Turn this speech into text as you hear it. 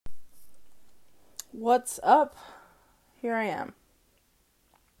What's up? Here I am.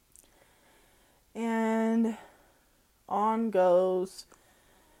 And on goes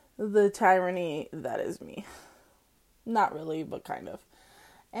the tyranny that is me. Not really, but kind of.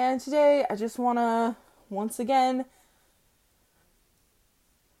 And today I just want to, once again,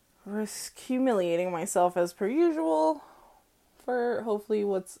 risk humiliating myself as per usual for hopefully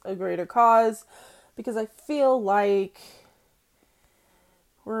what's a greater cause, because I feel like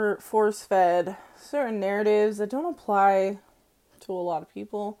we're force-fed certain narratives that don't apply to a lot of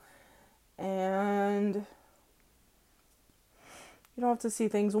people, and you don't have to see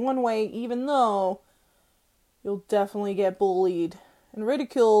things one way, even though you'll definitely get bullied and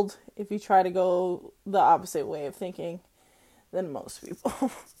ridiculed if you try to go the opposite way of thinking than most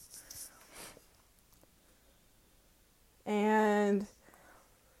people. And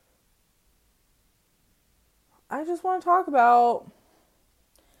I just want to talk about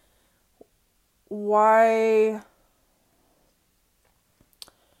why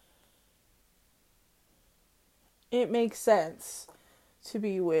it makes sense to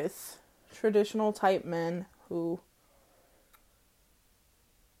be with traditional type men who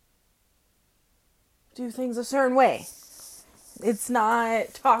do things a certain way. It's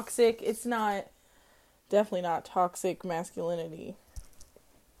not toxic. It's not, definitely not toxic masculinity.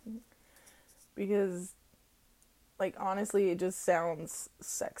 Because, like, honestly, it just sounds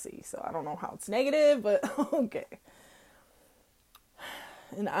sexy. So I don't know how it's negative, but okay.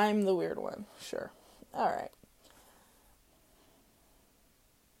 And I'm the weird one. Sure. Alright.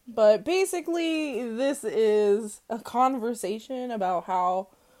 But basically, this is a conversation about how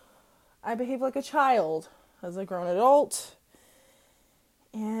I behave like a child as a grown adult.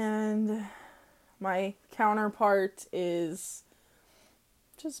 And my counterpart is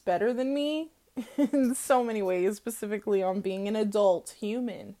just better than me in so many ways, specifically on being an adult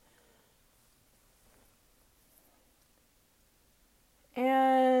human.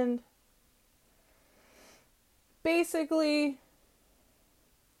 And basically,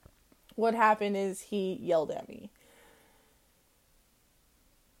 what happened is he yelled at me.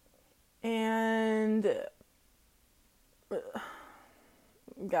 And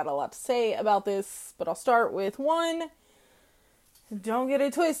got a lot to say about this, but I'll start with one. Don't get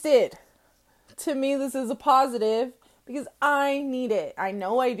it twisted. To me, this is a positive because I need it. I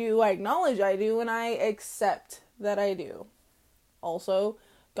know I do, I acknowledge I do, and I accept that I do. Also,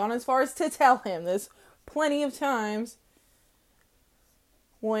 gone as far as to tell him this plenty of times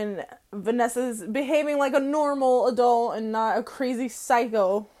when Vanessa's behaving like a normal adult and not a crazy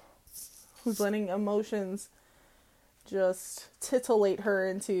psycho who's letting emotions just titillate her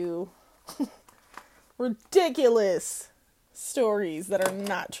into ridiculous stories that are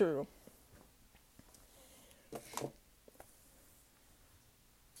not true.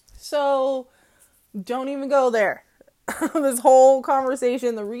 So, don't even go there. This whole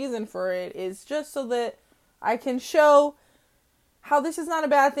conversation, the reason for it is just so that I can show how this is not a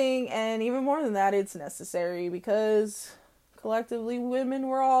bad thing, and even more than that, it's necessary, because collectively women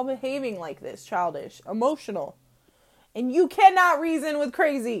were all behaving like this, childish, emotional. And you cannot reason with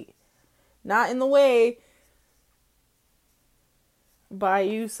crazy. Not in the way, by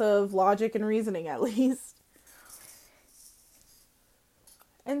use of logic and reasoning at least.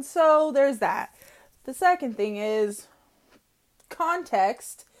 And so there's that. The second thing is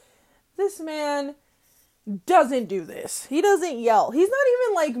context. This man doesn't do this. He doesn't yell. He's not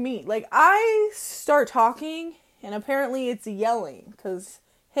even like me. Like, I start talking and apparently it's yelling, because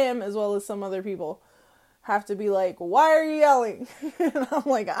him, as well as some other people, have to be like, why are you yelling? And I'm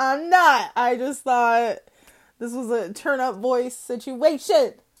like, I'm not. I just thought this was a turn up voice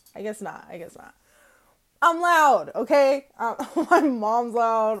situation. I guess not. I'm loud, okay? My mom's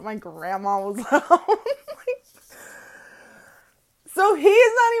loud. My grandma was loud. So he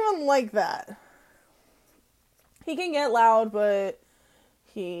is not even like that. He can get loud, but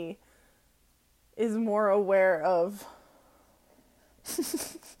he is more aware of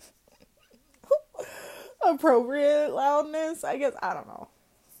appropriate loudness, I guess. I don't know.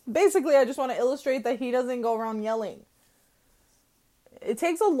 Basically, I just want to illustrate that he doesn't go around yelling. It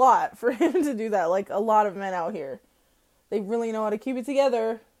takes a lot for him to do that, like a lot of men out here. They really know how to keep it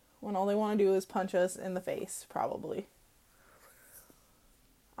together when all they want to do is punch us in the face, probably.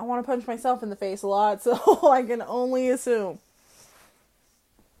 I want to punch myself in the face a lot, so I can only assume.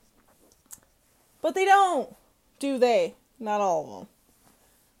 But they don't, do they? Not all of them.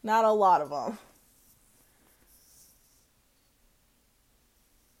 Not a lot of them.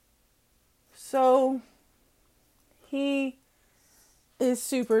 So, he is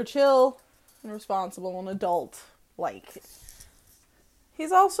super chill and responsible and adult-like.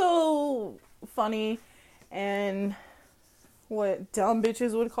 He's also funny and what dumb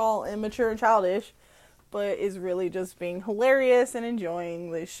bitches would call immature and childish, but is really just being hilarious and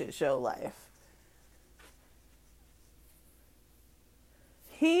enjoying this shit show life.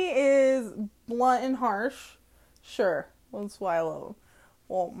 He is blunt and harsh. Sure. That's why I love him.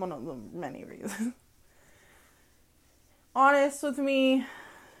 Well, one of the many reasons. Honest with me,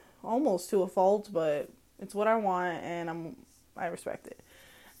 almost to a fault, but it's what I want, and I respect it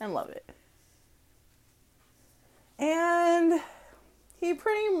and love it. And he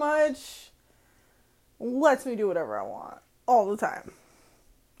pretty much lets me do whatever I want all the time.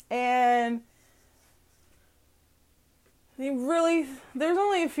 And there's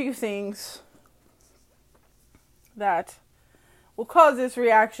only a few things that will cause this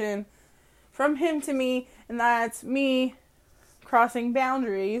reaction from him to me, and that's me crossing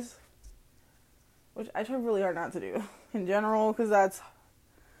boundaries, which I try really hard not to do in general, because that's,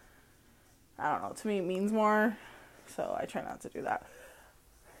 I don't know, to me it means more, so I try not to do that.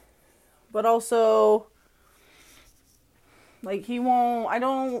 But also, like, he won't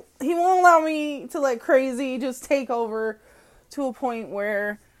allow me to let crazy just take over to a point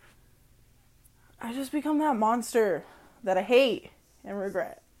where I just become that monster that I hate and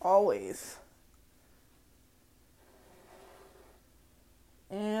regret always.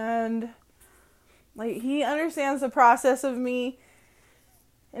 And like, he understands the process of me,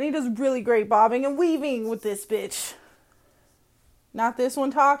 and he does really great bobbing and weaving with this bitch. Not this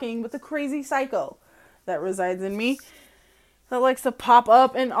one talking, but the crazy psycho that resides in me that likes to pop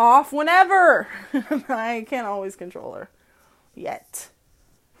up and off whenever. I can't always control her. Yet.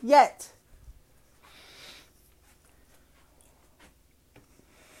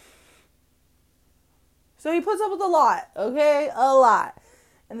 So he puts up with a lot, okay? A lot.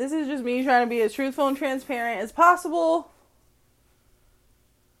 And this is just me trying to be as truthful and transparent as possible.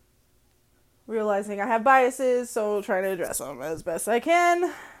 Realizing I have biases, so trying to address them as best I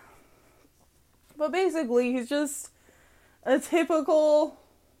can. But basically, he's just a typical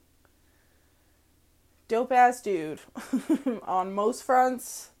dope-ass dude on most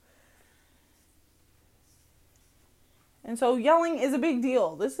fronts. And so yelling is a big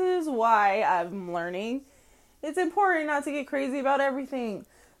deal. This is why I'm learning it's important not to get crazy about everything.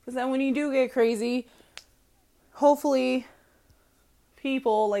 Because then when you do get crazy, hopefully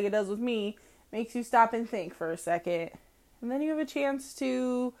people, like it does with me, makes you stop and think for a second. And then you have a chance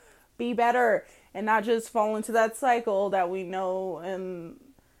to be better and not just fall into that cycle that we know and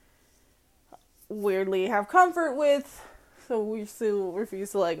weirdly have comfort with. So we still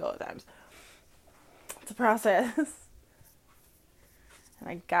refuse to let go at times. It's a process. And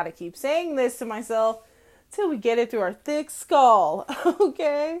I gotta keep saying this to myself till we get it through our thick skull.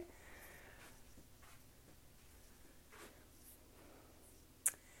 Okay?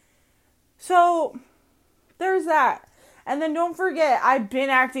 So, there's that. And then don't forget, I've been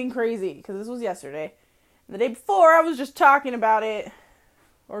acting crazy, because this was yesterday. And the day before, I was just talking about it.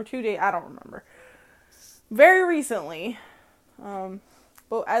 Or 2 days, I don't remember. Very recently.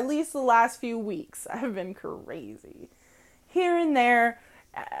 But at least the last few weeks, I've been crazy. Here and there,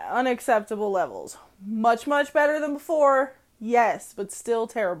 unacceptable levels. Much, much better than before. Yes, but still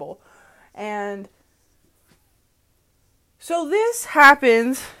terrible. And so this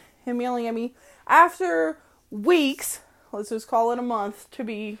happens, him yelling at me, after weeks, let's just call it a month to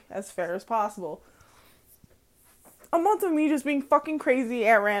be as fair as possible. A month of me just being fucking crazy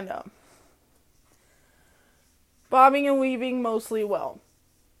at random. Bobbing and weaving mostly well.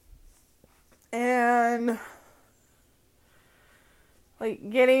 And like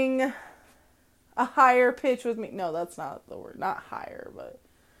getting a higher pitch with me. No, that's not the word. Not higher, but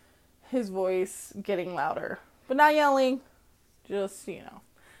his voice getting louder. But not yelling. Just,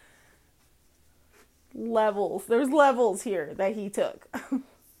 levels. There's levels here that he took.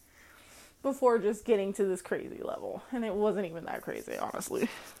 Before just getting to this crazy level. And it wasn't even that crazy, honestly.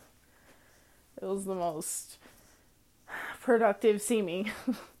 It was the most productive seeming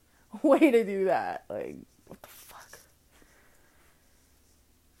way to do that. Like, what the fuck?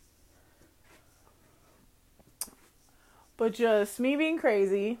 But just me being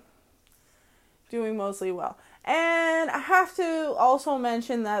crazy, doing mostly well. And I have to also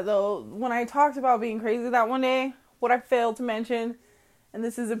mention that, though, when I talked about being crazy that one day, what I failed to mention, and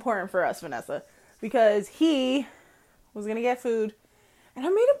this is important for us, Vanessa, because he was going to get food, and I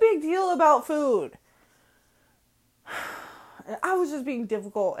made a big deal about food. And I was just being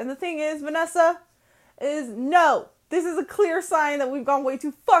difficult. And the thing is, Vanessa, is no. This is a clear sign that we've gone way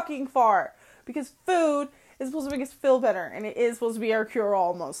too fucking far. Because food is supposed to make us feel better, and it is supposed to be our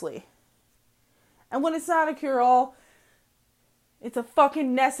cure-all, mostly. And when it's not a cure-all, it's a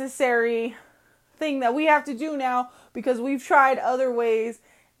fucking necessary thing that we have to do now because we've tried other ways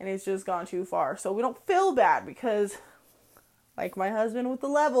and it's just gone too far. So we don't feel bad because, like my husband with the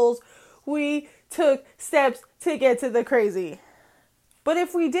levels, we took steps to get to the crazy. But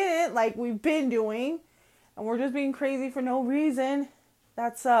if we didn't, like we've been doing, and we're just being crazy for no reason,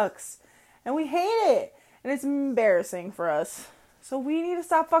 that sucks. And we hate it. And it's embarrassing for us. So we need to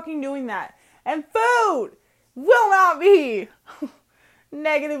stop fucking doing that. And food will not be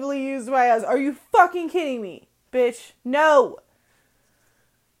negatively used by us. Are you fucking kidding me? Bitch, no.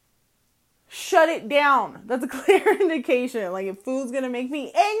 Shut it down. That's a clear indication. Like, if food's gonna make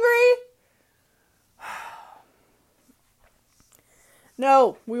me angry,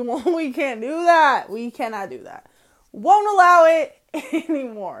 no, we can't do that. We cannot do that. Won't allow it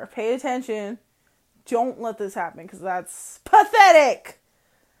anymore. Pay attention. Don't let this happen because that's pathetic.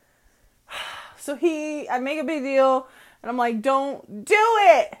 So I make a big deal and I'm like, don't do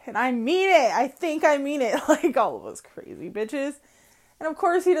it. And I mean it. I think I mean it. Like all of us crazy bitches. And of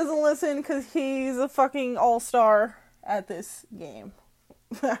course he doesn't listen because he's a fucking all-star at this game.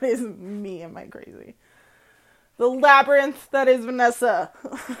 That is me and my crazy. The labyrinth that is Vanessa.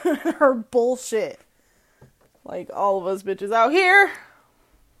 Her bullshit. Like all of us bitches out here.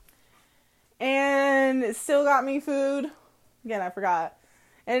 And it still got me food. Again, I forgot.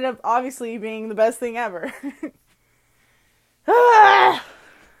 Ended up obviously being the best thing ever. But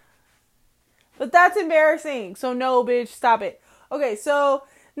that's embarrassing. So no, bitch, stop it. Okay, so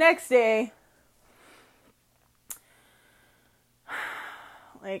next day,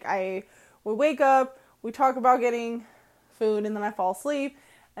 like I would wake up, we talk about getting food, and then I fall asleep,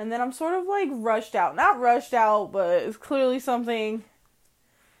 and then I'm sort of like rushed out. Not rushed out, but it's clearly something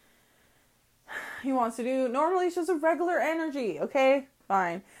he wants to do. Normally it's just a regular energy, okay?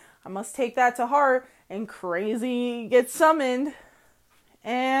 Fine. I must take that to heart, and crazy gets summoned,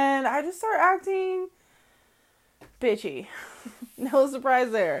 and I just start acting bitchy. No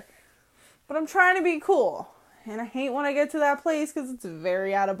surprise there. But I'm trying to be cool. And I hate when I get to that place because it's a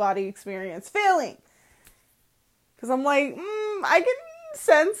very out-of-body experience. Feeling. Because I'm like, I can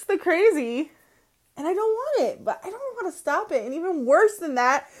sense the crazy. And I don't want it. But I don't know how to stop it. And even worse than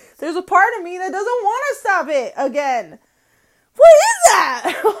that, there's a part of me that doesn't want to stop it again. What is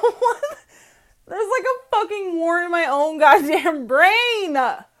that? What? There's like a fucking war in my own goddamn brain.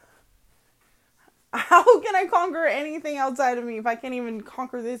 How can I conquer anything outside of me if I can't even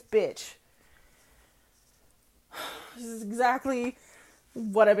conquer this bitch? This is exactly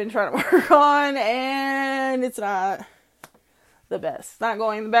what I've been trying to work on, and it's not the best. Not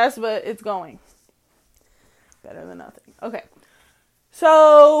going the best, but it's going. Better than nothing. Okay.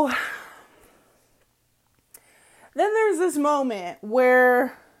 So, then there's this moment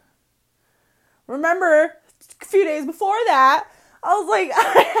where, remember, a few days before that, I was like,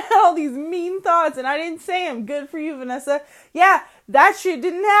 I had all these mean thoughts and I didn't say them. Good for you, Vanessa. Yeah, that shit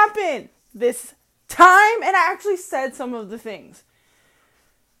didn't happen this time. And I actually said some of the things.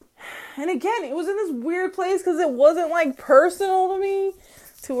 And again, it was in this weird place because it wasn't like personal to me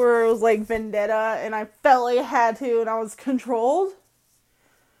to where it was like vendetta and I felt like I had to and I was controlled.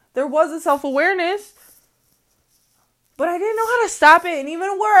 There was a self-awareness, but I didn't know how to stop it. And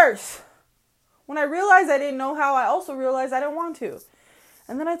even worse, when I realized I didn't know how, I also realized I didn't want to.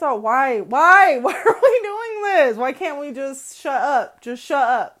 And then I thought, why are we doing this? Why can't we just shut up? Just shut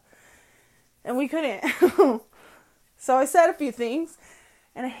up. And we couldn't. So I said a few things,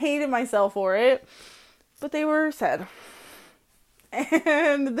 and I hated myself for it, but they were said.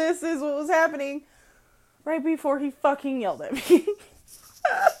 And this is what was happening right before he fucking yelled at me.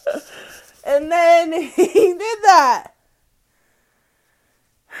 And then he did that.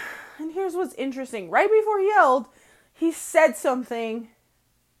 And here's what's interesting. Right before he yelled, he said something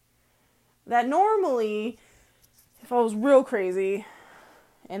that normally, if I was real crazy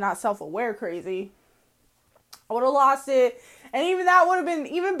and not self-aware crazy, I would have lost it. And even that would have been an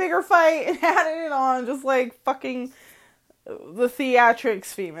even bigger fight and added it on just like fucking the theatrics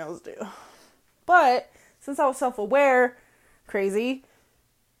females do. But since I was self-aware crazy,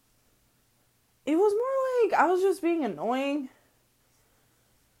 it was more like I was just being annoying.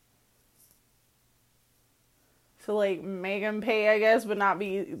 To like make him pay, I guess, but not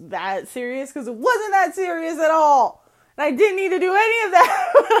be that serious because it wasn't that serious at all. And I didn't need to do any of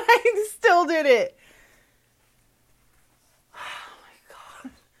that, but I still did it. Oh my God.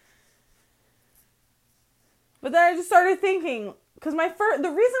 But then I just started thinking, because the reason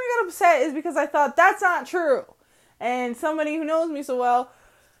I got upset is because I thought that's not true. And somebody who knows me so well,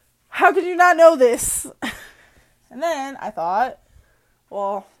 how could you not know this? And then I thought,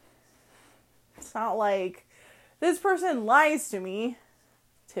 well, it's not like this person lies to me,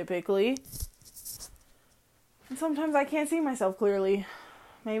 typically. And sometimes I can't see myself clearly.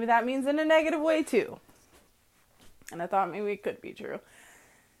 Maybe that means in a negative way too. And I thought maybe it could be true.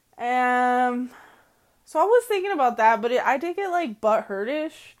 So I was thinking about that, but I did get like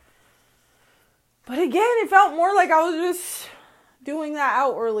butthurtish. But again, it felt more like I was just doing that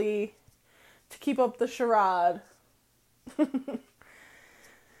outwardly to keep up the charade.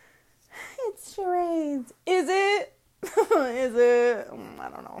 It's charades. Is it? Is it? I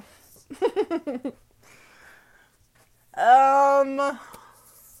don't know.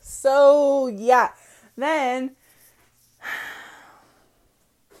 So yeah. Then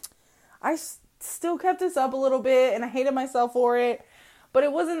I still kept this up a little bit and I hated myself for it, but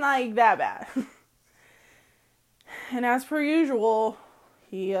it wasn't like that bad. And as per usual,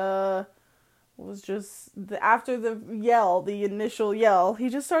 he was just, after the initial yell, he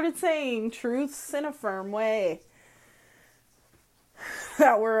just started saying truths in a firm way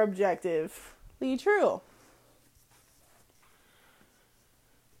that were objectively true.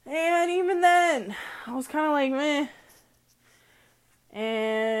 And even then, I was kind of like, meh.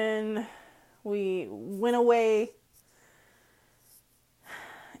 And we went away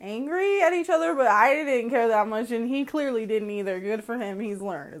angry at each other, but I didn't care that much, and he clearly didn't either. Good for him, he's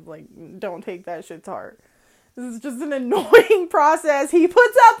learned. It's like, don't take that shit to heart. This is just an annoying process he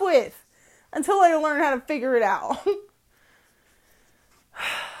puts up with until I learn how to figure it out.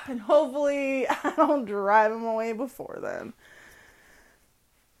 And hopefully I don't drive him away before then.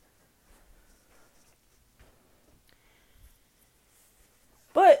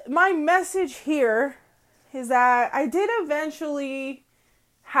 But my message here is that I did eventually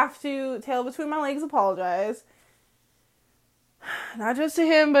have to, tail between my legs, apologize. Not just to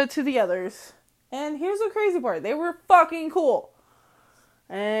him, but to the others. And here's the crazy part. They were fucking cool.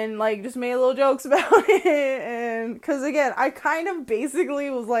 And, like, just made little jokes about it. And, because, again, I kind of basically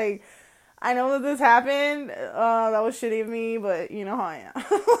was like, I know that this happened. That was shitty of me, but you know how I am.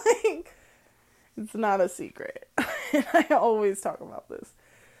 Like, it's not a secret. And I always talk about this.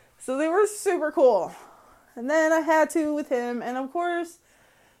 So they were super cool. And then I had to with him. And, of course,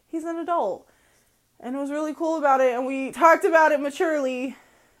 he's an adult. And it was really cool about it. And we talked about it maturely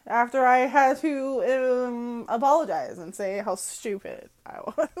after I had to apologize and say how stupid I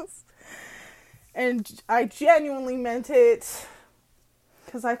was. And I genuinely meant it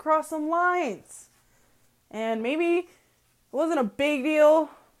because I crossed some lines. And maybe it wasn't a big deal,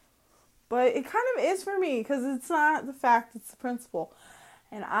 but it kind of is for me because it's not the fact, it's the principle.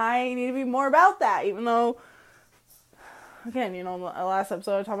 And I need to be more about that, even though, again, you know, in the last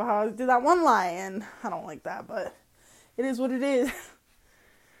episode I talked about how I did that one lie, and I don't like that, but it is what it is.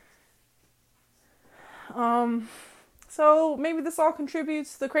 So maybe this all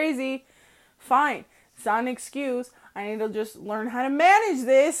contributes to the crazy. Fine. It's not an excuse. I need to just learn how to manage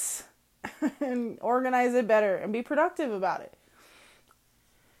this and organize it better and be productive about it.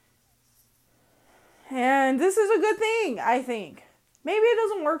 And this is a good thing, I think. Maybe it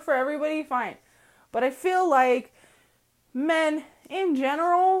doesn't work for everybody, fine. But I feel like men in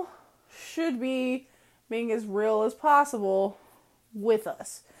general should be being as real as possible with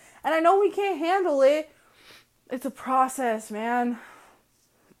us. And I know we can't handle it. It's a process, man.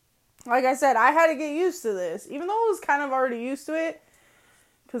 Like I said, I had to get used to this. Even though I was kind of already used to it.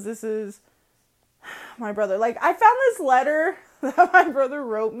 Because this is my brother. Like, I found this letter that my brother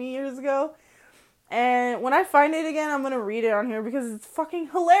wrote me years ago. And when I find it again, I'm going to read it on here because it's fucking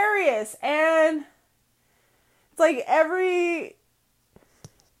hilarious. And it's like I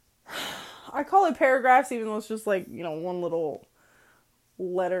call it paragraphs, even though it's just like, you know, one little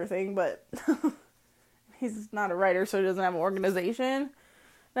letter thing. But he's not a writer, so he doesn't have an organization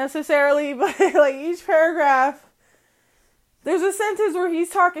necessarily. But like each paragraph, there's a sentence where he's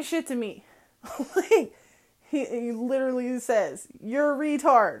talking shit to me. Like, he literally says, "You're a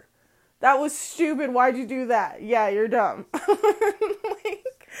retard. That was stupid. Why'd you do that? Yeah, you're dumb."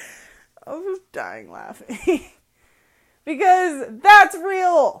 Like, I was just dying laughing. Because that's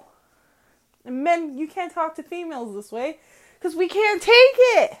real. And men, you can't talk to females this way. Because we can't take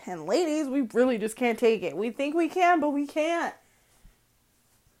it. And ladies, we really just can't take it. We think we can, but we can't.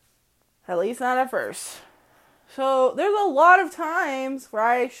 At least not at first. So there's a lot of times where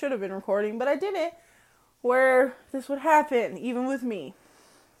I should have been recording, but I didn't. Where this would happen, even with me.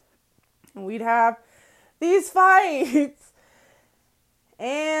 And we'd have these fights.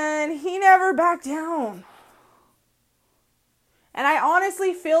 And he never backed down. And I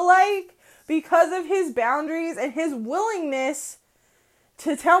honestly feel like because of his boundaries and his willingness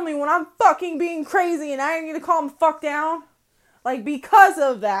to tell me when I'm fucking being crazy and I need to calm the fuck down. Like, because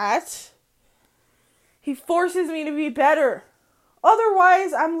of that, he forces me to be better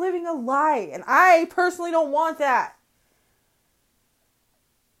Otherwise, I'm living a lie, and I personally don't want that.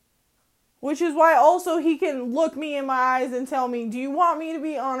 Which is why also he can look me in my eyes and tell me, do you want me to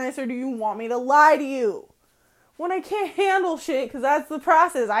be honest or do you want me to lie to you? When I can't handle shit, because that's the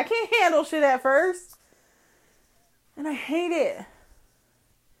process. I can't handle shit at first. And I hate it.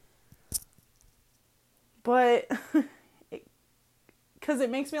 But, because it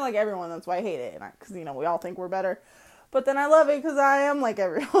makes me like everyone, that's why I hate it. Because, we all think we're better. But then I love it because I am like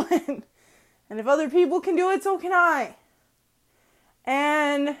everyone. And if other people can do it, so can I.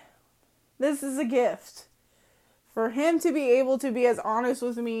 And this is a gift. For him to be able to be as honest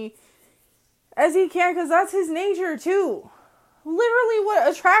with me as he can, because that's his nature too. Literally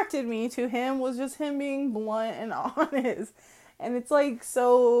what attracted me to him was just him being blunt and honest. And it's like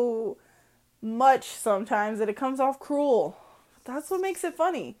so much sometimes that it comes off cruel. That's what makes it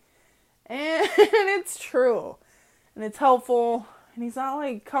funny. And it's true. And it's helpful. And he's not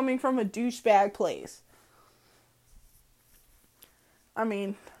like coming from a douchebag place. I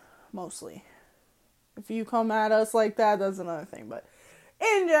mean, mostly. If you come at us like that, that's another thing. But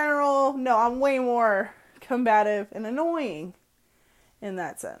in general, no, I'm way more combative and annoying in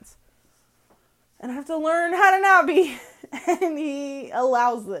that sense. And I have to learn how to not be. And he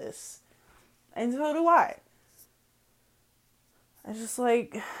allows this. And so do I. I just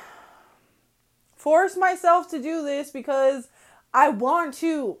force myself to do this because I want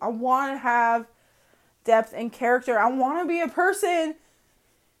to. I want to have depth and character. I want to be a person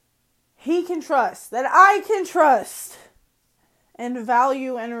he can trust, that I can trust and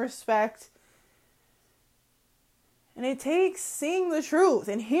value and respect. And it takes seeing the truth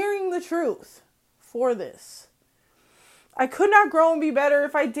and hearing the truth for this. I could not grow and be better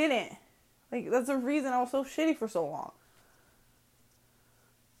if I didn't. That's the reason I was so shitty for so long.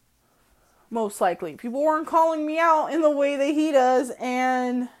 Most likely. People weren't calling me out in the way that he does,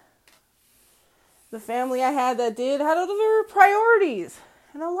 and the family I had that did had other priorities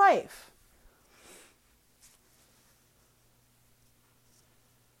in a life.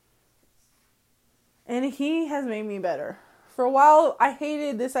 And he has made me better. For a while, I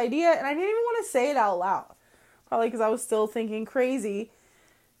hated this idea, and I didn't even want to say it out loud. Probably because I was still thinking crazy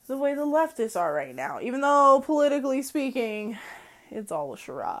the way the leftists are right now. Even though, politically speaking, it's all a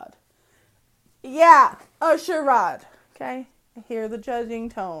charade. Yeah, a charade. Okay? I hear the judging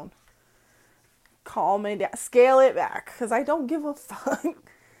tone. Calm it down. Scale it back. Because I don't give a fuck.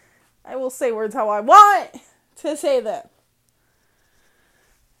 I will say words how I want to say them.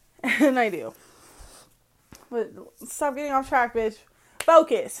 And I do. But stop getting off track, bitch.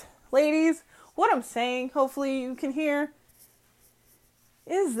 Focus. Ladies, what I'm saying, hopefully you can hear,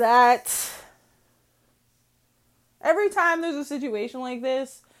 is that every time there's a situation like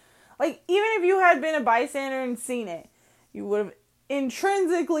this, even if you had been a bystander and seen it, you would have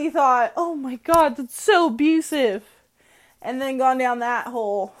intrinsically thought, oh my god, that's so abusive. And then gone down that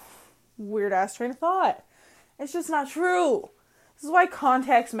whole weird ass train of thought. It's just not true. This is why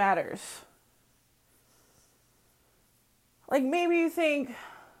context matters. Maybe you think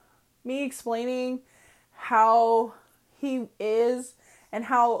me explaining how he is and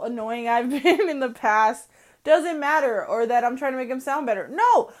how annoying I've been in the past doesn't matter, or that I'm trying to make him sound better.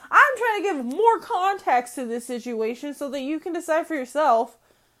 No, I'm trying to give more context to this situation so that you can decide for yourself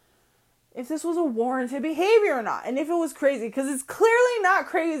if this was a warranted behavior or not, and if it was crazy, because it's clearly not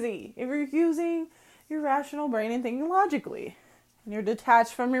crazy if you're using your rational brain and thinking logically, and you're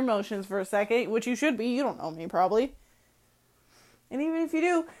detached from your emotions for a second, which you should be. You don't know me, probably. And even if you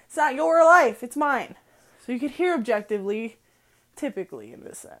do, it's not your life, it's mine. So you could hear objectively, typically in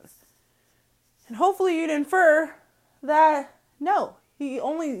this sense. And hopefully you'd infer that, no, he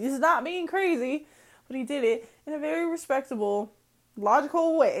only is not being crazy, but he did it in a very respectable,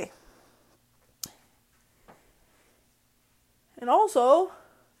 logical way. And also,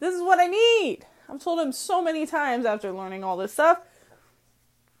 this is what I need. I've told him so many times after learning all this stuff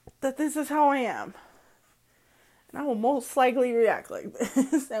that this is how I am. And I will most likely react like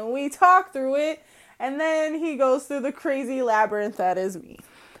this. And we talk through it, and then he goes through the crazy labyrinth that is me.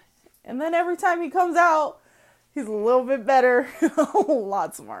 And then every time he comes out, he's a little bit better, a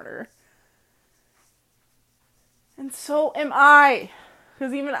lot smarter. And so am I.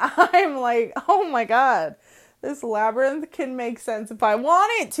 Because even I'm like, oh my god, this labyrinth can make sense if I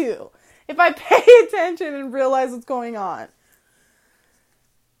want it to. If I pay attention and realize what's going on.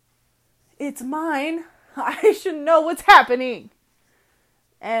 It's mine. I should know what's happening.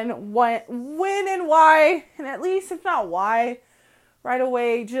 And when and why, and at least if not why, right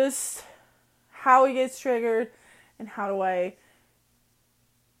away, just how it gets triggered and how do I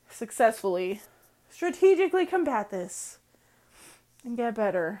successfully, strategically combat this. and get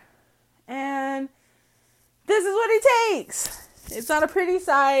better. And this is what it takes. It's not a pretty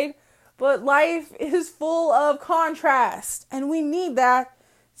side, but life is full of contrast, and we need that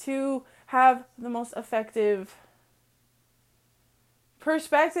to have the most effective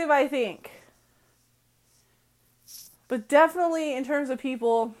perspective, I think. But definitely in terms of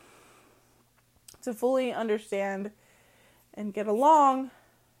people to fully understand and get along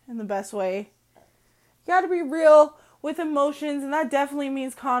in the best way, you gotta be real with emotions, and that definitely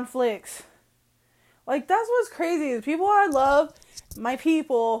means conflicts. Like, that's what's crazy is people I love, my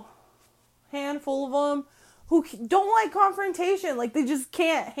people, handful of them, who don't like confrontation. Like, they just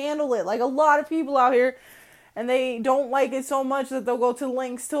can't handle it. Like, a lot of people out here, and they don't like it so much that they'll go to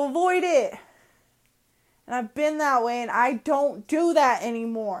lengths to avoid it. And I've been that way, and I don't do that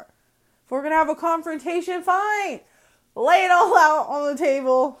anymore. If we're gonna have a confrontation, fine. Lay it all out on the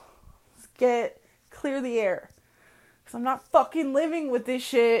table. Let's clear the air. Because I'm not fucking living with this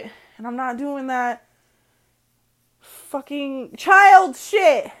shit, and I'm not doing that fucking child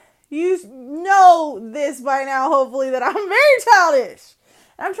shit. You know this by now, hopefully, that I'm very childish.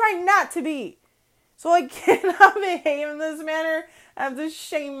 And I'm trying not to be. So I cannot behave in this manner. I have to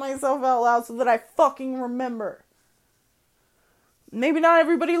shame myself out loud so that I fucking remember. Maybe not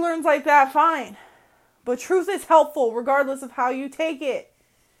everybody learns like that, fine. But truth is helpful regardless of how you take it.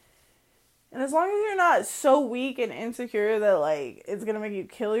 And as long as you're not so weak and insecure that, like, it's gonna make you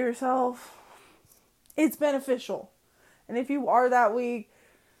kill yourself, it's beneficial. And if you are that weak,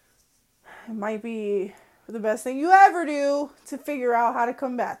 it might be the best thing you ever do to figure out how to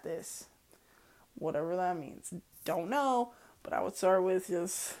combat this. Whatever that means. Don't know, but I would start with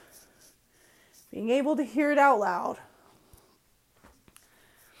just being able to hear it out loud.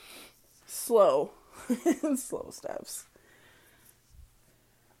 Slow. Slow steps.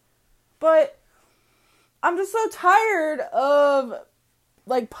 But I'm just so tired of,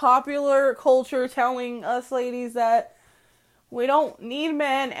 like, popular culture telling us ladies that we don't need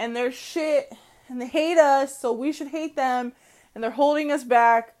men and they're shit and they hate us, so we should hate them, and they're holding us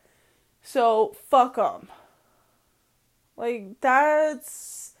back, so fuck them. Like,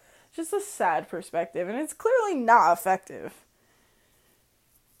 that's just a sad perspective, and it's clearly not effective.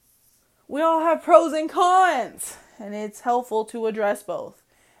 We all have pros and cons, and it's helpful to address both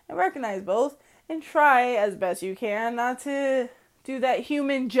and recognize both and try as best you can not to do that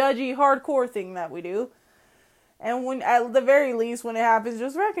human judgy hardcore thing that we do. And when, at the very least, when it happens,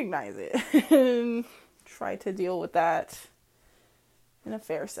 just recognize it and try to deal with that in a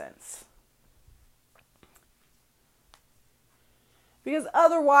fair sense. Because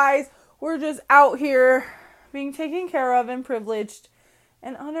otherwise, we're just out here being taken care of and privileged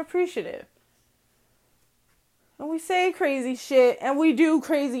and unappreciative. And we say crazy shit, and we do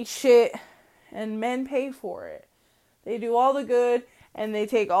crazy shit, and men pay for it. They do all the good, and they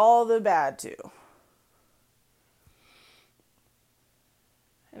take all the bad too.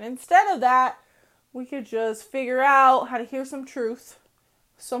 And instead of that, we could just figure out how to hear some truth,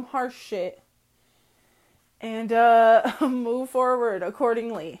 some harsh shit, and move forward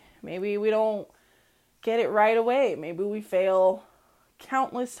accordingly. Maybe we don't get it right away. Maybe we fail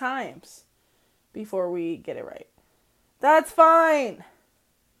countless times before we get it right. That's fine.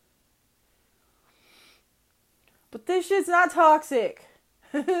 But this shit's not toxic.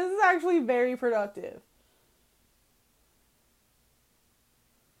 This is actually very productive.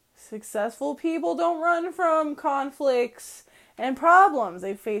 Successful people don't run from conflicts and problems.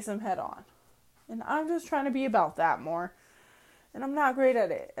 They face them head on. And I'm just trying to be about that more. And I'm not great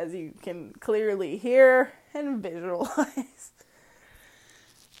at it, as you can clearly hear and visualize.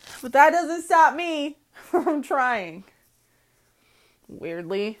 But that doesn't stop me from trying.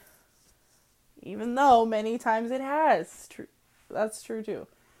 Weirdly. Even though many times it has. That's true too.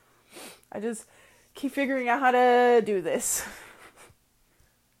 I just keep figuring out how to do this.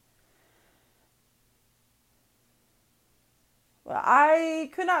 Well, I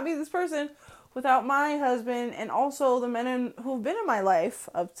could not be this person without my husband and also the men who've been in my life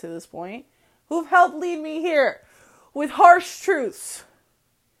up to this point, who've helped lead me here with harsh truths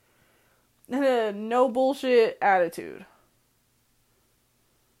and a no bullshit attitude.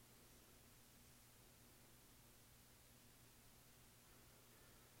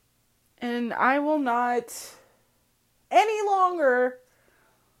 And I will not any longer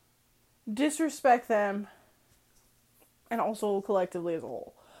disrespect them, and also collectively as a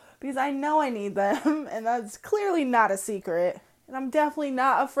whole. Because I know I need them, and that's clearly not a secret. And I'm definitely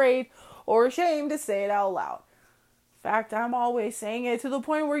not afraid or ashamed to say it out loud. In fact, I'm always saying it to the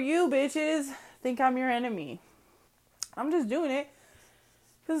point where you bitches think I'm your enemy. I'm just doing it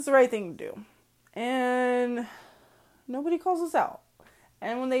because it's the right thing to do. And nobody calls us out.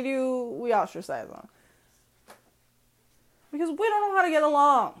 And when they do, we ostracize them. Because we don't know how to get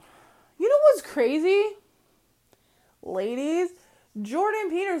along. You know what's crazy? Ladies, Jordan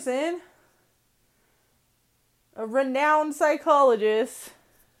Peterson, a renowned psychologist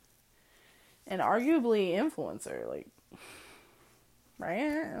and arguably influencer, like,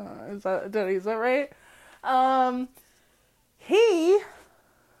 right? Is that right? He,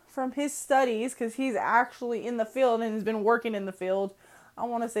 from his studies, because he's actually in the field and has been working in the field, I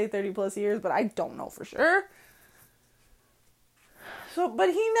want to say 30 plus years, but I don't know for sure. So, but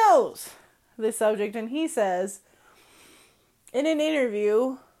he knows this subject, and he says in an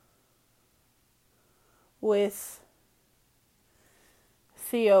interview with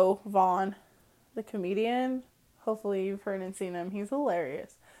Theo Von, the comedian, hopefully you've heard and seen him, he's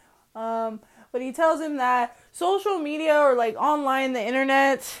hilarious. But he tells him that social media, or like online, the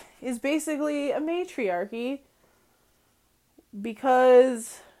internet, is basically a matriarchy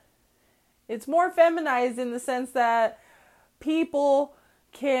because it's more feminized in the sense that people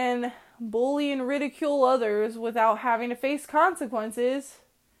can bully and ridicule others without having to face consequences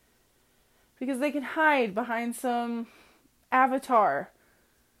because they can hide behind some avatar.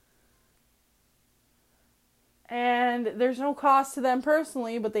 And there's no cost to them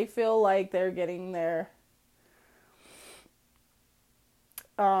personally, but they feel like they're getting their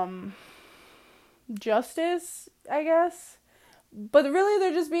justice, I guess. But really,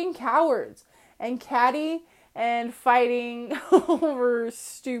 they're just being cowards and catty and fighting over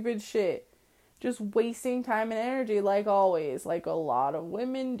stupid shit. Just wasting time and energy like always, like a lot of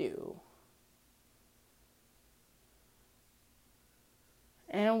women do.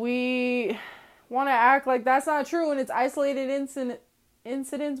 And we want to act like that's not true and it's isolated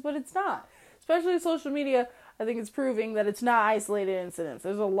incidents, but it's not. Especially social media, I think it's proving that it's not isolated incidents.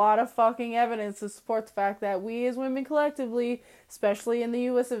 There's a lot of fucking evidence to support the fact that we as women collectively, especially in the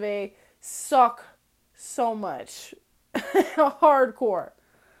US of A, suck so much. Hardcore.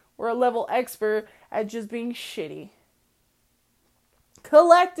 We're a level expert at just being shitty.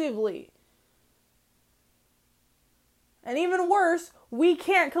 Collectively. And even worse, we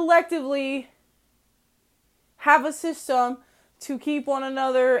can't collectively have a system to keep one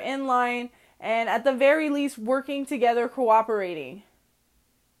another in line and at the very least working together, cooperating.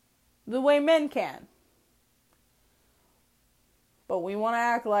 The way men can. But we want to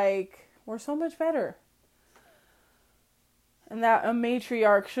act like we're so much better. And that a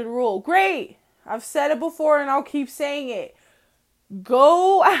matriarch should rule. Great! I've said it before and I'll keep saying it.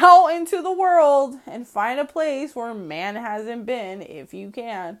 Go out into the world and find a place where man hasn't been, if you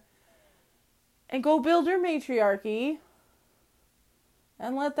can. And go build your matriarchy.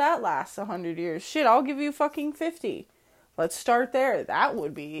 And let that last 100 years. Shit, I'll give you fucking 50. Let's start there. That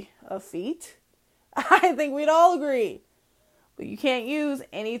would be a feat. I think we'd all agree. But you can't use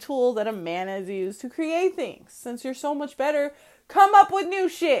any tool that a man has used to create things. Since you're so much better, come up with new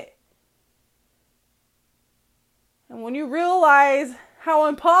shit. And when you realize how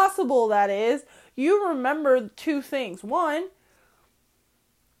impossible that is, you remember two things. One,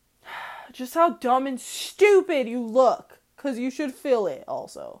 just how dumb and stupid you look. Because you should feel it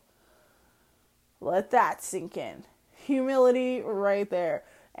also. Let that sink in. Humility right there.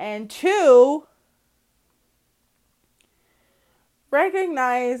 And two,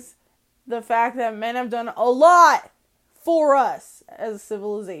 recognize the fact that men have done a lot for us as a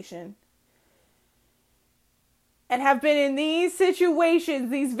civilization. And have been in these situations,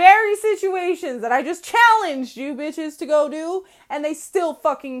 these very situations that I just challenged you bitches to go do. And they still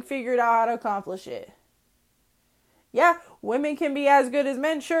fucking figured out how to accomplish it. Yeah, women can be as good as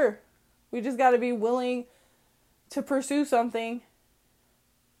men, sure. We just gotta be willing to pursue something.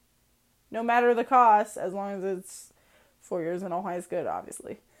 No matter the cost, as long as it's 4 years and all high is good,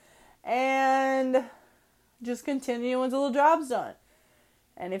 obviously. And just continue until the job's done.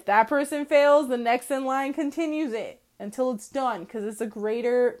 And if that person fails, the next in line continues it until it's done, because it's a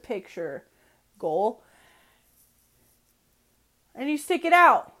greater picture goal. And you stick it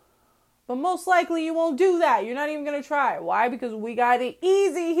out. But most likely you won't do that. You're not even going to try. Why? Because we got it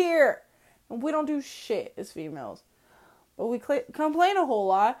easy here. And we don't do shit as females. But we complain a whole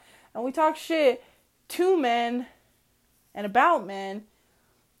lot. And we talk shit to men and about men.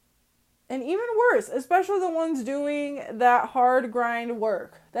 And even worse, especially the ones doing that hard grind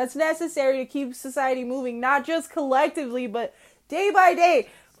work. That's necessary to keep society moving. Not just collectively, but day by day.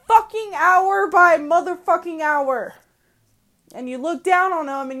 Fucking hour by motherfucking hour. And you look down on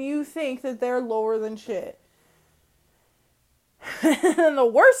them and you think that they're lower than shit. And the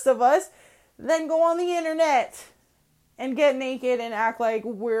worst of us then go on the internet and get naked and act like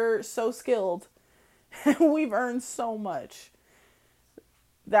we're so skilled. We've earned so much.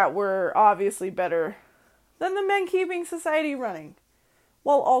 that were obviously better than the men keeping society running,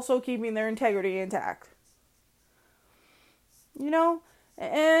 while also keeping their integrity intact. You know?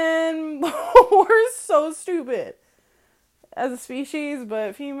 And we're so stupid as a species,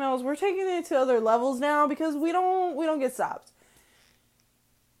 but females, we're taking it to other levels now because we don't get stopped.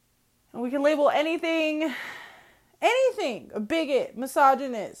 And we can label anything, a bigot,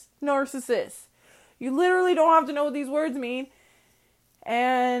 misogynist, narcissist. You literally don't have to know what these words mean.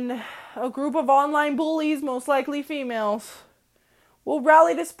 And a group of online bullies, most likely females, will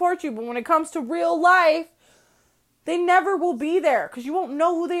rally to support you. But when it comes to real life, they never will be there because you won't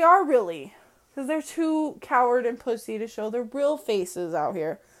know who they are really. Because they're too coward and pussy to show their real faces out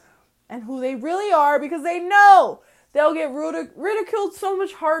here. And who they really are, because they know they'll get ridiculed so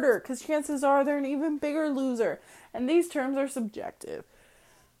much harder. Because chances are they're an even bigger loser. And these terms are subjective.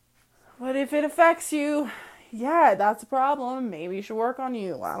 But if it affects you, yeah, that's a problem. Maybe you should work on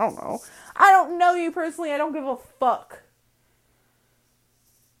you. I don't know. I don't know you personally. I don't give a fuck.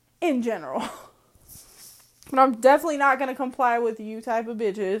 In general. But I'm definitely not going to comply with you type of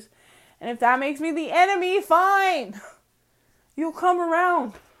bitches. And if that makes me the enemy, fine. You'll come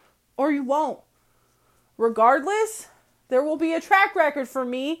around. Or you won't. Regardless, there will be a track record for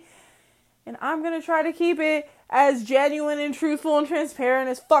me. And I'm going to try to keep it as genuine and truthful and transparent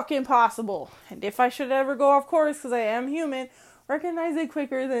as fucking possible. And if I should ever go off course, because I am human, recognize it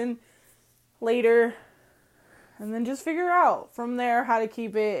quicker than later. And then just figure out from there how to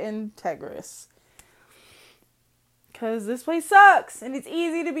keep it integrous. Because this place sucks. And it's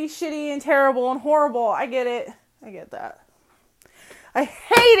easy to be shitty and terrible and horrible. I get it. I get that. I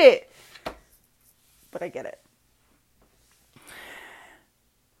hate it. But I get it.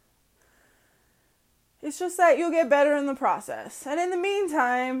 It's just that you'll get better in the process. And in the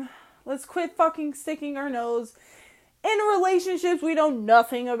meantime, let's quit fucking sticking our nose in relationships we know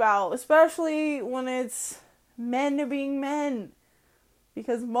nothing about. Especially when it's men being men.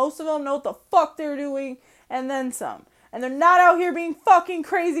 Because most of them know what the fuck they're doing and then some. And they're not out here being fucking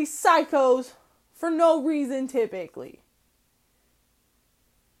crazy psychos for no reason typically.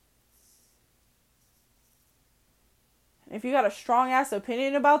 If you got a strong ass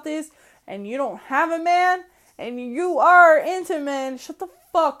opinion about this and you don't have a man and you are into men, shut the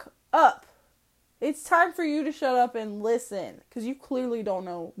fuck up. It's time for you to shut up and listen because you clearly don't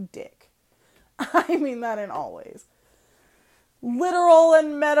know dick. I mean that in all ways. Literal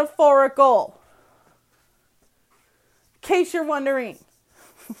and metaphorical. In case you're wondering.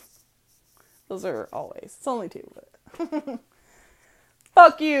 Those are always. It's only two, but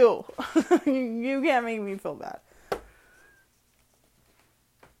fuck you. You can't make me feel bad.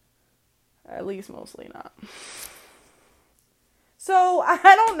 At least mostly not. So,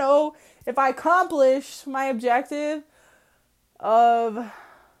 I don't know if I accomplished my objective of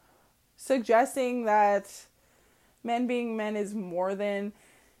suggesting that men being men is more than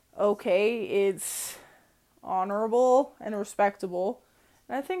okay. It's honorable and respectable.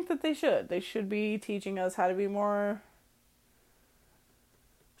 And I think that they should. They should be teaching us how to be more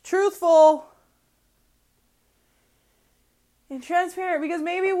truthful and transparent, because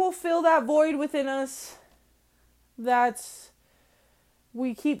maybe we'll fill that void within us that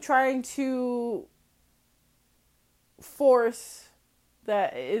we keep trying to force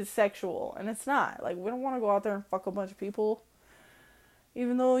that is sexual, and it's not. Like, we don't want to go out there and fuck a bunch of people,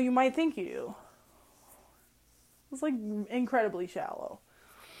 even though you might think you do. It's like incredibly shallow.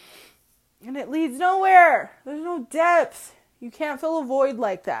 And it leads nowhere. There's no depth. You can't fill a void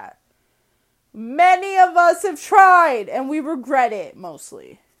like that. Many of us have tried, and we regret it,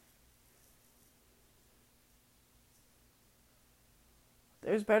 mostly.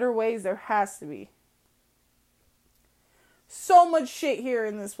 There's better ways. There has to be. So much shit here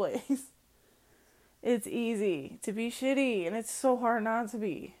in this place. It's easy to be shitty, and it's so hard not to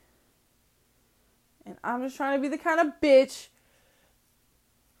be. And I'm just trying to be the kind of bitch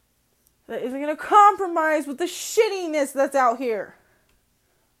that isn't going to compromise with the shittiness that's out here.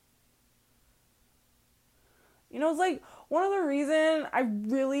 You know, it's like one of the reasons I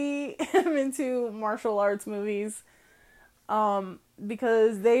really am into martial arts movies,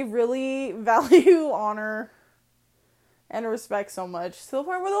 because they really value honor and respect so much to the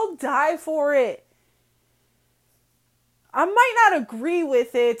point where they'll die for it. I might not agree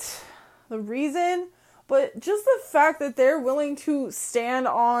with it, the reason, but just the fact that they're willing to stand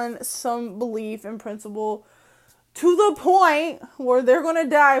on some belief and principle to the point where they're going to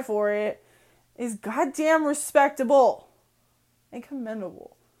die for it is goddamn respectable and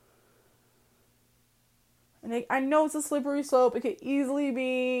commendable. And I know it's a slippery slope. It could easily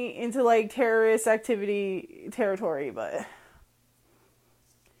be into like terrorist activity territory, but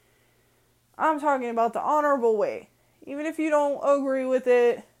I'm talking about the honorable way. Even if you don't agree with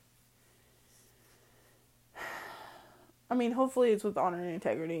it, I mean, hopefully it's with honor and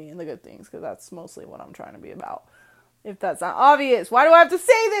integrity and the good things, because that's mostly what I'm trying to be about. If that's not obvious, why do I have to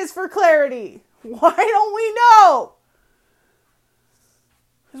say this for clarity? Why don't we know?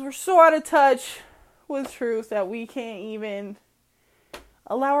 Because we're so out of touch with truth that we can't even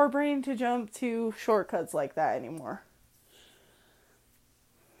allow our brain to jump to shortcuts like that anymore.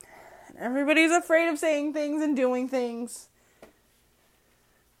 And everybody's afraid of saying things and doing things.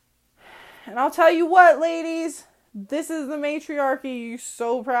 And I'll tell you what, ladies, this is the matriarchy you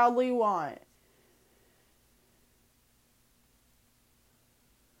so proudly want.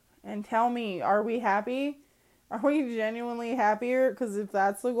 And tell me, are we happy? Are we genuinely happier? Because if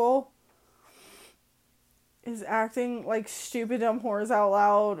that's the goal, is acting like stupid dumb whores out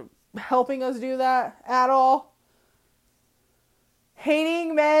loud helping us do that at all?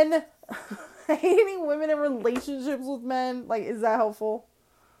 Hating men, hating women in relationships with men, like, is that helpful?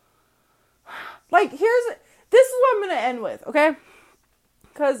 Like, this is what I'm going to end with, okay?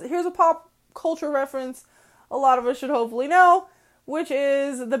 Because here's a pop culture reference a lot of us should hopefully know, which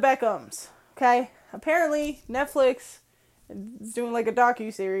is the Beckhams, okay? Apparently, Netflix is doing like a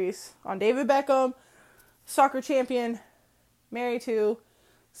docu-series on David Beckham, soccer champion, married to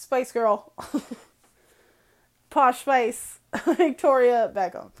Spice Girl, Posh Spice, Victoria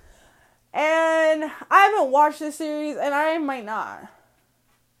Beckham. And I haven't watched this series, and I might not.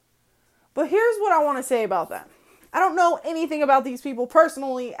 But here's what I want to say about them. I don't know anything about these people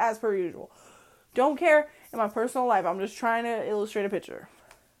personally, as per usual. Don't care in my personal life. I'm just trying to illustrate a picture.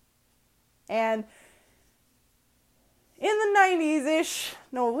 And in the 90s-ish,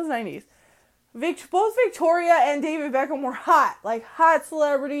 no, it was 90s, both Victoria and David Beckham were hot. Like, hot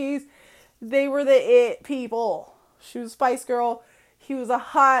celebrities. They were the it people. She was a Spice Girl. He was a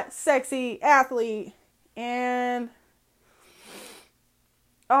hot, sexy athlete. And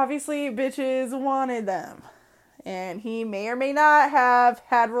obviously, bitches wanted them. And he may or may not have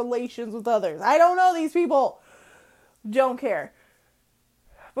had relations with others. I don't know these people. Don't care.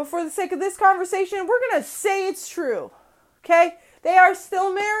 But for the sake of this conversation, we're going to say it's true. Okay? They are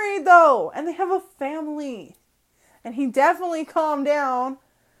still married, though. And they have a family. And he definitely calmed down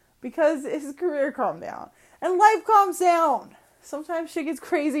because his career calmed down. And life calms down. Sometimes shit gets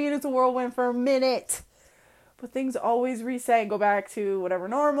crazy and it's a whirlwind for a minute. But things always reset and go back to whatever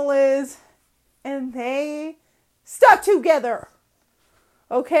normal is. And they stuck together.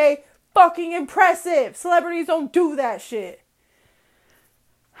 Okay? Fucking impressive. Celebrities don't do that shit.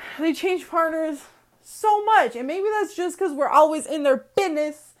 They change partners so much. And maybe that's just because we're always in their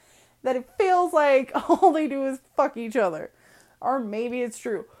business that it feels like all they do is fuck each other. Or maybe it's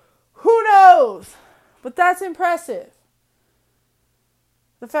true. Who knows? But that's impressive.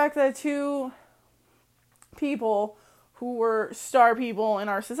 The fact that two people who were star people in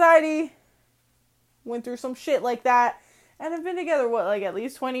our society went through some shit like that and have been together, at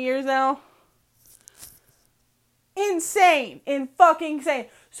least 20 years now? Insane. Fucking insane.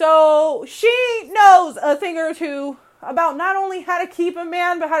 So she knows a thing or two about not only how to keep a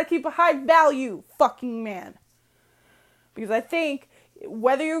man, but how to keep a high value fucking man. Because I think,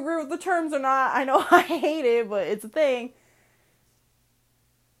 whether you agree with the terms or not, I know I hate it, but it's a thing.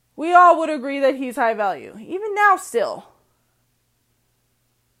 We all would agree that he's high value. Even now still.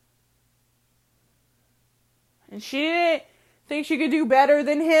 And she didn't think she could do better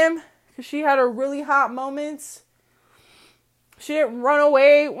than him. Because she had her really hot moments. She didn't run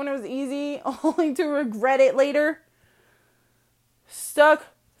away when it was easy, only to regret it later. Stuck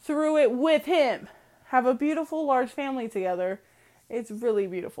through it with him. Have a beautiful, large family together. It's really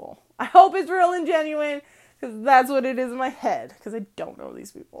beautiful. I hope it's real and genuine, because that's what it is in my head, because I don't know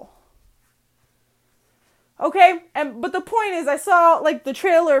these people. Okay, but the point is, I saw, the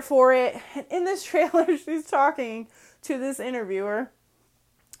trailer for it, and in this trailer, she's talking to this interviewer,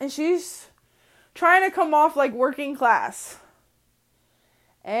 and she's trying to come off like working class.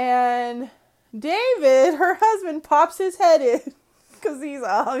 And David, her husband, pops his head in, because he's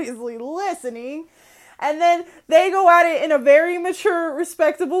obviously listening, and then they go at it in a very mature,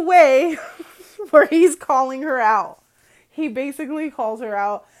 respectable way, where he's calling her out. He basically calls her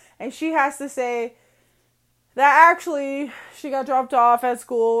out, and she has to say that actually she got dropped off at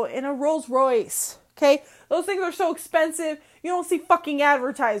school in a Rolls Royce. Okay? Those things are so expensive, you don't see fucking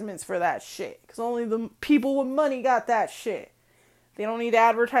advertisements for that shit. Because only the people with money got that shit. They don't need to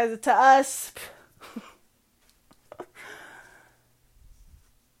advertise it to us.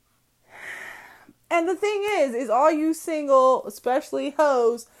 And the thing is all you single, especially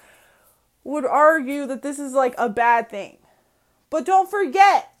hoes, would argue that this is a bad thing. But don't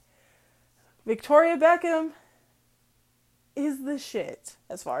forget, Victoria Beckham is the shit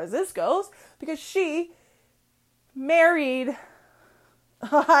as far as this goes, because she married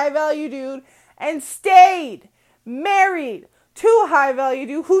a high value dude and stayed married to a high value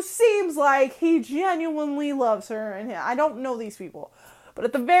dude who seems like he genuinely loves her. And I don't know these people, but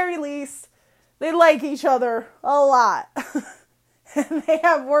at the very least, they like each other a lot. And they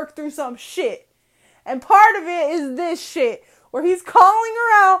have worked through some shit. And part of it is this shit, where he's calling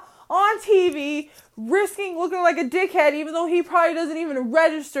her out on TV, risking looking like a dickhead, even though he probably doesn't even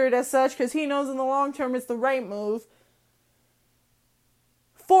register it as such, because he knows in the long term it's the right move.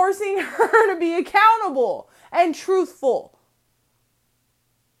 Forcing her to be accountable and truthful.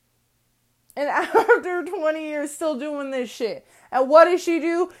 And after 20 years, still doing this shit. And what does she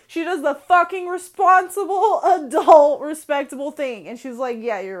do? She does the fucking responsible, adult, respectable thing. And she's like,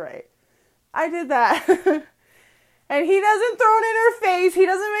 yeah, you're right. I did that. And he doesn't throw it in her face. He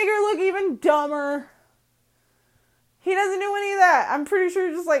doesn't make her look even dumber. He doesn't do any of that. I'm pretty sure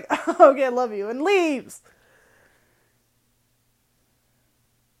he's just like, okay, I love you. And leaves.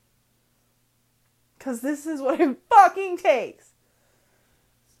 Because this is what it fucking takes.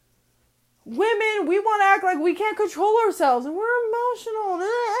 Women, we want to act like we can't control ourselves. And we're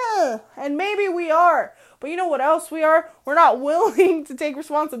emotional. And maybe we are. But you know what else we are? We're not willing to take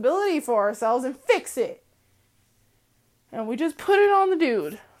responsibility for ourselves and fix it. And we just put it on the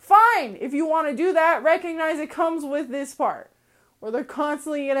dude. Fine. If you want to do that, recognize it comes with this part. Where they're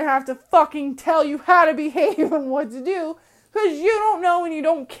constantly going to have to fucking tell you how to behave and what to do. Because you don't know and you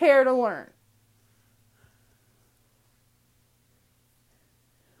don't care to learn.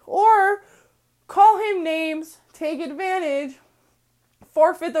 Or call him names, take advantage,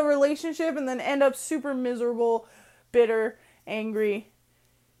 forfeit the relationship, and then end up super miserable, bitter, angry,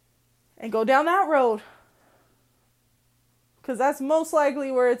 and go down that road. Because that's most likely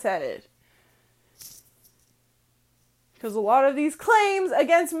where it's headed. Because a lot of these claims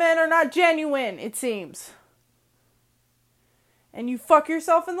against men are not genuine, it seems. And you fuck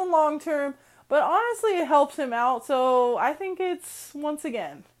yourself in the long term, but honestly it helps him out, so I think it's, once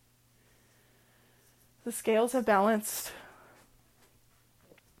again, the scales have balanced.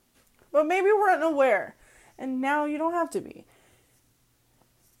 But maybe we're unaware. And now you don't have to be.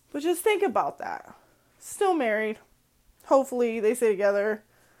 But just think about that. Still married. Hopefully they stay together.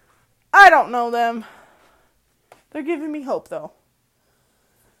 I don't know them. They're giving me hope though.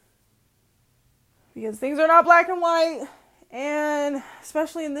 Because things are not black and white. And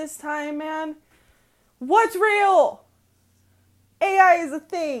especially in this time, man. What's real? AI is a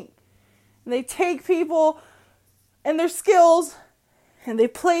thing. And they take people and their skills and they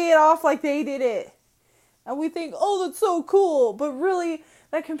play it off like they did it. And we think, oh, that's so cool. But really,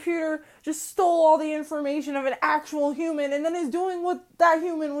 that computer just stole all the information of an actual human and then is doing what that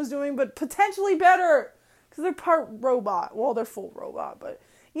human was doing, but potentially better. Because they're part robot. Well, they're full robot, but,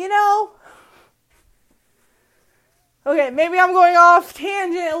 you know. Okay, maybe I'm going off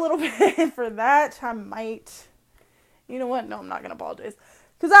tangent a little bit for that. I might. You know what? No, I'm not going to apologize.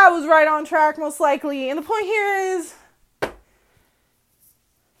 Because I was right on track, most likely. And the point here is,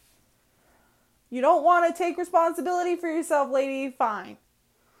 you don't want to take responsibility for yourself, lady? Fine.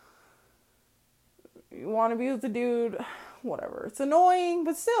 You want to be with the dude? Whatever. It's annoying,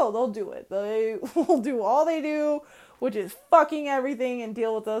 but still, they'll do it. They will do all they do, which is fucking everything and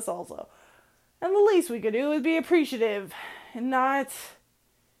deal with us also. And the least we could do is be appreciative and not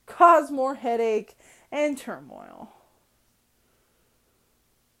cause more headache and turmoil.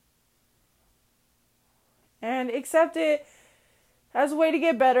 And accept it as a way to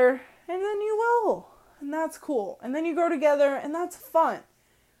get better, and then you will. And that's cool. And then you grow together, and that's fun.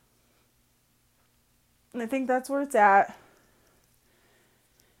 And I think that's where it's at.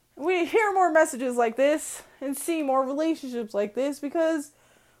 We hear more messages like this, and see more relationships like this, because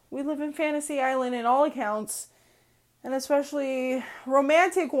we live in Fantasy Island in all accounts. And especially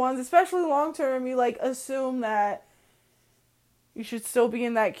romantic ones, especially long term, you assume that you should still be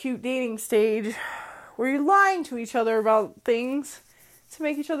in that cute dating stage where you're lying to each other about things to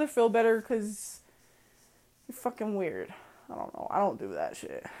make each other feel better because you're fucking weird. I don't know. I don't do that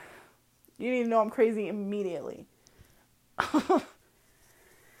shit. You need to know I'm crazy immediately.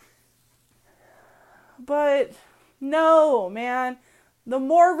 But no, man. The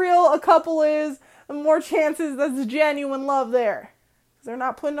more real a couple is, the more chances there's genuine love there. Because they're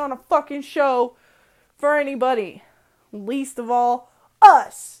not putting on a fucking show for anybody. Least of all,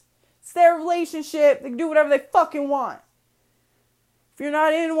 us. It's their relationship. They can do whatever they fucking want. If you're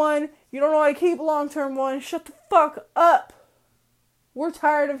not in one, you don't know how to keep a long-term one, shut the fuck up. We're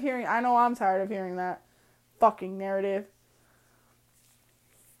tired of hearing, I know I'm tired of hearing that fucking narrative.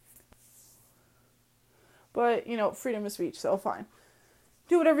 But, freedom of speech, so fine.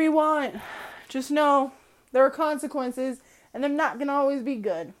 Do whatever you want. Just know there are consequences, and they're not going to always be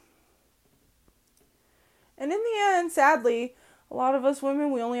good. And in the end, sadly, a lot of us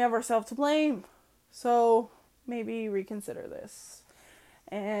women, we only have ourselves to blame. So maybe reconsider this.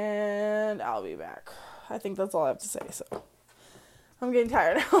 And I'll be back. I think that's all I have to say. So I'm getting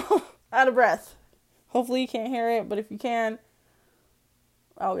tired now. Out of breath. Hopefully you can't hear it, but if you can,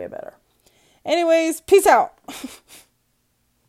 I'll get better. Anyways, peace out.